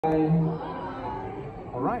All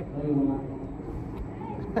right.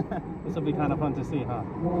 This will be kind of fun to see, huh?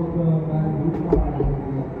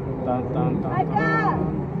 Dun, dun, dun, dun.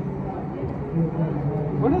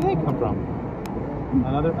 Where did they come from?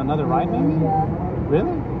 Another ride, maybe? Yeah.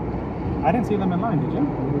 Really? I didn't see them in line, did you? It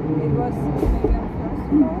was maybe on first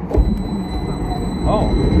floor. Oh,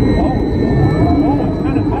 it's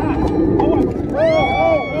kind of fast.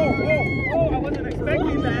 I wasn't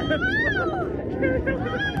expecting that.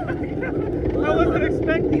 I wasn't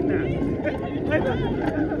expecting that.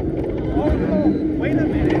 Oh no, wait a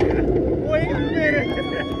minute.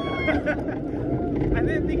 I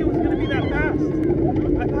didn't think it was going to be that fast.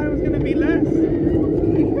 I thought it was going to be less. So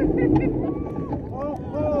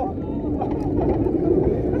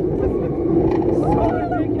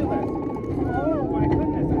ridiculous. Oh my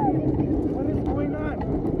goodness. What is going on?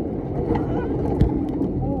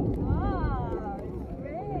 It's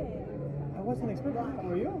great. I wasn't expecting that.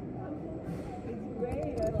 Were you? It's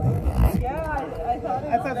great. I thought it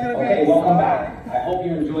was Okay, very welcome back. I hope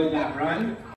you enjoyed that run.